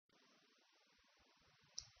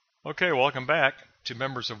Okay, welcome back to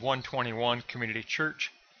members of 121 Community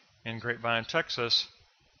Church in Grapevine, Texas,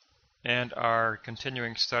 and our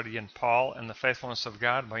continuing study in Paul and the Faithfulness of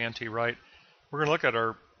God by N.T. Wright. We're going to look at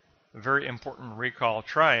our very important recall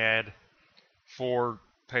triad for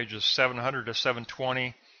pages 700 to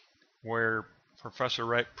 720, where Professor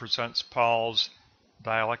Wright presents Paul's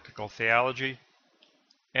dialectical theology.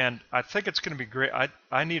 And I think it's going to be great.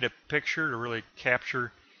 I need a picture to really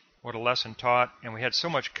capture what a lesson taught, and we had so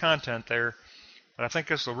much content there that I think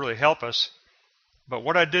this will really help us. But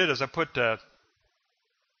what I did is I put the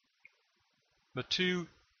two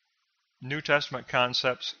New Testament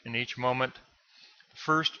concepts in each moment. The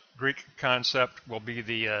first Greek concept will be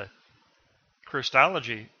the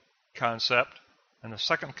Christology concept, and the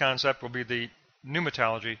second concept will be the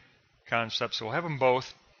pneumatology concept. So we'll have them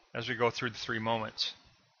both as we go through the 3 moments.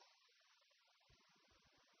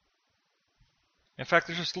 In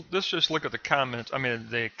fact, let's just look at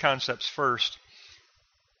the concepts first.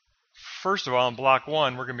 First of all, in block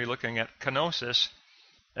 1, we're going to be looking at kenosis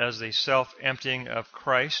as the self-emptying of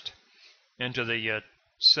Christ into the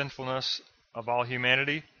sinfulness of all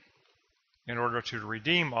humanity in order to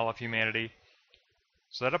redeem all of humanity.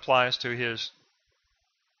 So that applies to his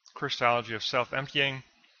Christology of self-emptying.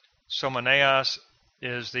 Somaneos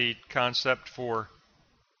is the concept for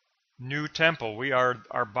new temple.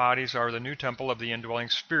 Our bodies are the new temple of the indwelling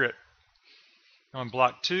Spirit. On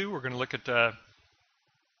block 2, we're going to look at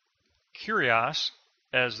Kyrios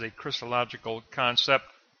as the Christological concept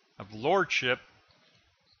of lordship.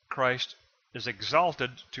 Christ is exalted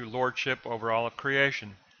to lordship over all of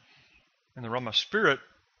creation. In the realm of spirit,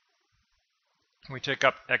 we take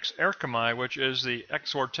up ex erchomai, which is the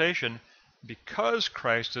exhortation, because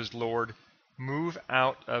Christ is Lord, move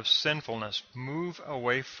out of sinfulness, move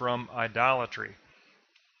away from idolatry.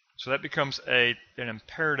 So that becomes an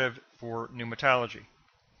imperative for pneumatology.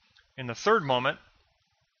 In the third moment,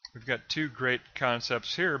 we've got 2 great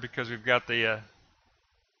concepts here because we've got the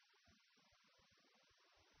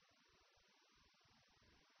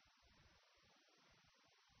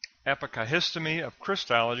epikahistemi of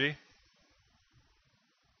Christology,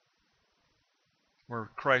 where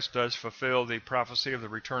Christ does fulfill the prophecy of the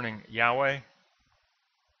returning Yahweh.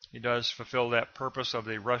 He does fulfill that purpose of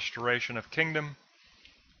the restoration of kingdom.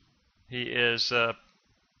 He is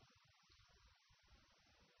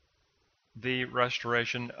the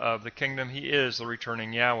restoration of the kingdom. He is the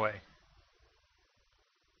returning Yahweh.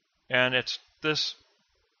 And it's this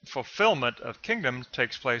fulfillment of kingdom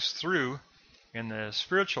takes place through, in the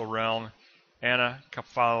spiritual realm,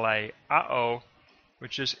 anakaphaleo,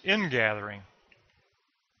 which is ingathering.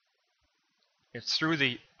 It's through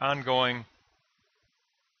the ongoing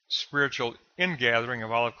spiritual ingathering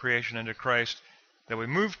of all of creation into Christ that we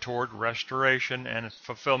move toward restoration and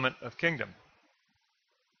fulfillment of kingdom.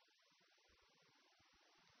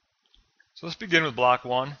 So let's begin with block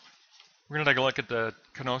 1. We're going to take a look at the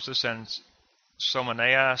kenosis and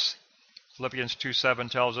somaneas. Philippians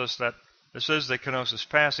 2:7 tells us that this is the kenosis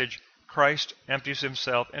passage. Christ empties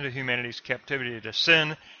himself into humanity's captivity to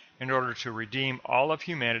sin in order to redeem all of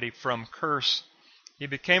humanity from curse. He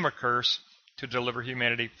became a curse to deliver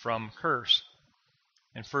humanity from curse.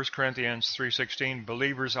 In 1 Corinthians 3:16,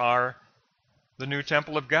 believers are the new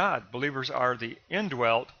temple of God. Believers are the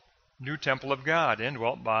indwelt new temple of God,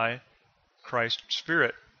 indwelt by Christ's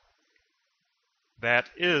Spirit.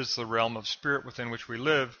 That is the realm of spirit within which we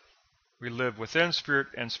live. We live within Spirit,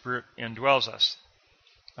 and Spirit indwells us.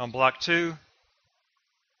 On block 2,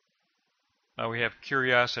 we have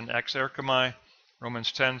Kyrios and ex erchomai.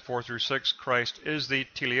 Romans 10:4-6, Christ is the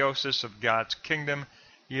teleosis of God's kingdom.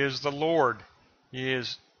 He is the Lord. He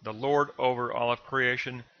is the Lord over all of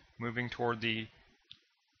creation, moving toward the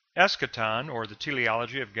eschaton, or the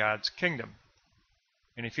teleology of God's kingdom.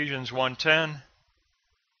 In Ephesians 1:10,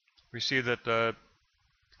 we see that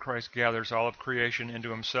Christ gathers all of creation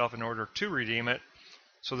into himself in order to redeem it.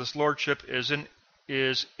 So this lordship is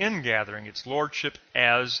ingathering. It's lordship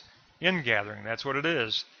as ingathering. That's what it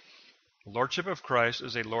is. The lordship of Christ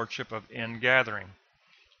is a lordship of ingathering.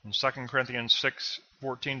 In 2 Corinthians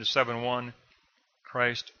 6:14-7:1,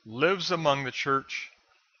 Christ lives among the church.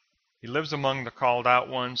 He lives among the called out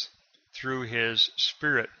ones through his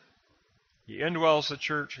Spirit. He indwells the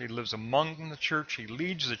church. He lives among the church. He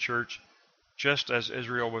leads the church, just as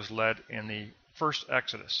Israel was led in the first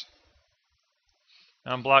Exodus.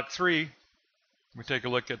 On block 3, we take a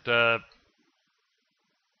look at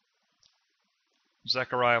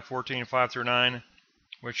Zechariah 14:5-9,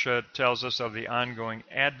 which tells us of the ongoing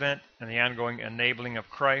advent and the ongoing enabling of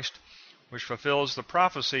Christ, which fulfills the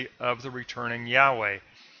prophecy of the returning Yahweh.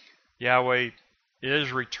 Yahweh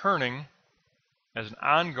is returning as an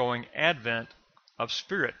ongoing advent of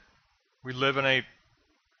spirit. We live in a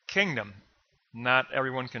kingdom. Not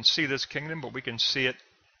everyone can see this kingdom, but we can see it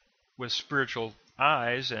with spiritual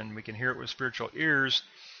eyes, and we can hear it with spiritual ears.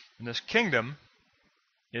 And this kingdom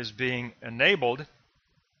is being enabled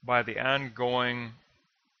by the ongoing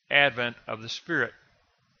advent of the Spirit.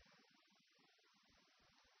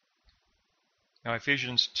 Now,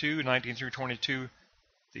 Ephesians 2:19 through 22,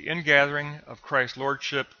 the ingathering of Christ's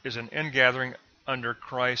lordship is an ingathering under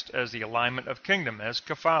Christ as the alignment of kingdom, as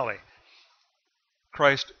kephale.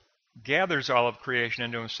 Christ gathers all of creation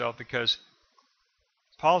into himself because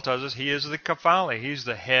Paul tells us he is the kephale. He's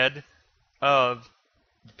the head of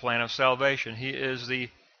the plan of salvation. He is the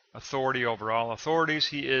authority over all authorities.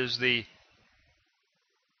 He is the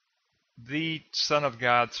Son of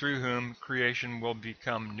God through whom creation will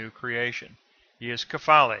become new creation. He is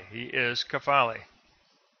kephale. He is kephale.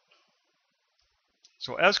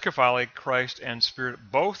 So as kephale, Christ and Spirit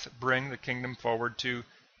both bring the kingdom forward to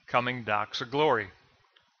coming doxa glory.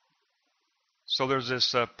 So there's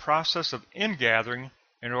this process of ingathering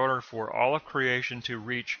in order for all of creation to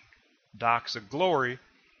reach doxa glory,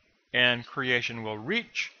 and creation will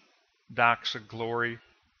reach doxa glory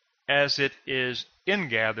as it is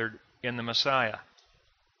ingathered in the Messiah.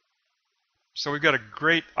 So we've got a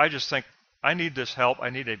great, I just think, I need this help. I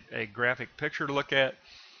need a graphic picture to look at.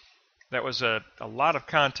 That was a lot of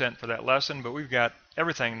content for that lesson, but we've got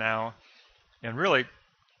everything now. And really,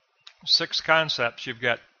 6 concepts. You've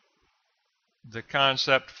got the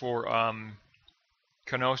concept for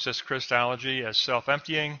kenosis Christology as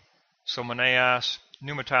self-emptying, somoneos,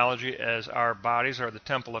 pneumatology as our bodies are the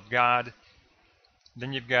temple of God.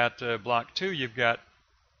 Then you've got block 2, you've got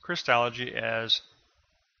Christology as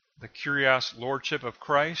the kurios lordship of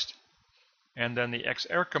Christ, and then the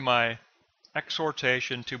exerchomai,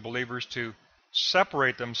 exhortation to believers to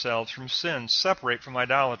separate themselves from sin, separate from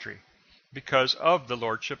idolatry, because of the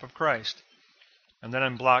lordship of Christ. And then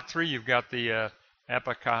in block 3, you've got the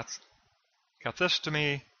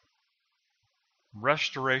apokathistomy,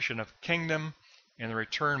 restoration of kingdom, and the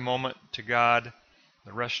return moment to God,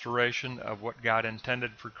 the restoration of what God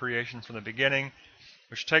intended for creation from the beginning,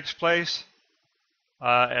 which takes place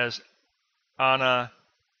as ana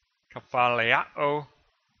kephaleao,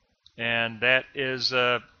 and that is,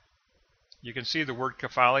 you can see the word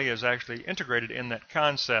kephale is actually integrated in that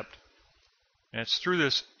concept. And it's through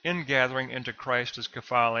this ingathering into Christ as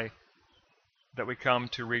kephale that we come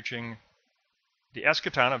to reaching the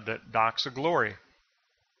eschaton of the doxa glory.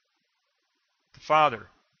 The Father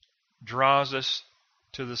draws us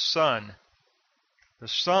to the Son. The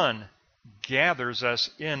Son gathers us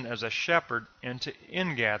in as a shepherd into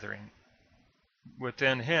ingathering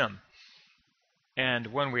within Him. And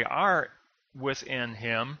when we are within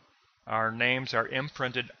Him, our names are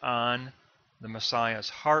imprinted on the Messiah's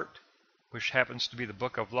heart, which happens to be the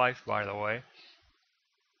book of life, by the way.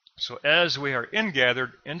 So as we are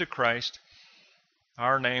ingathered into Christ,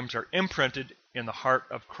 our names are imprinted in the heart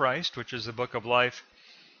of Christ, which is the book of life,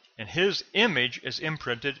 and His image is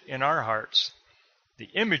imprinted in our hearts. The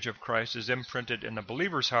image of Christ is imprinted in the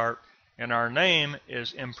believer's heart, and our name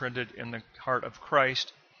is imprinted in the heart of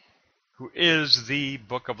Christ, who is the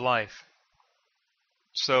book of life.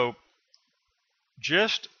 So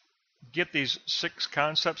just get these 6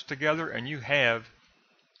 concepts together, and you have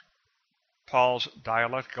Paul's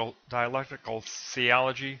dialectical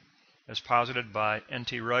theology as posited by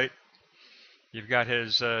N.T. Wright. You've got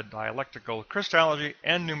his dialectical Christology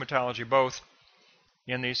and pneumatology both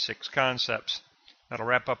in these 6 concepts. That'll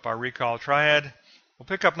wrap up our recall triad. We'll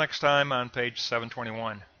pick up next time on page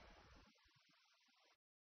 721.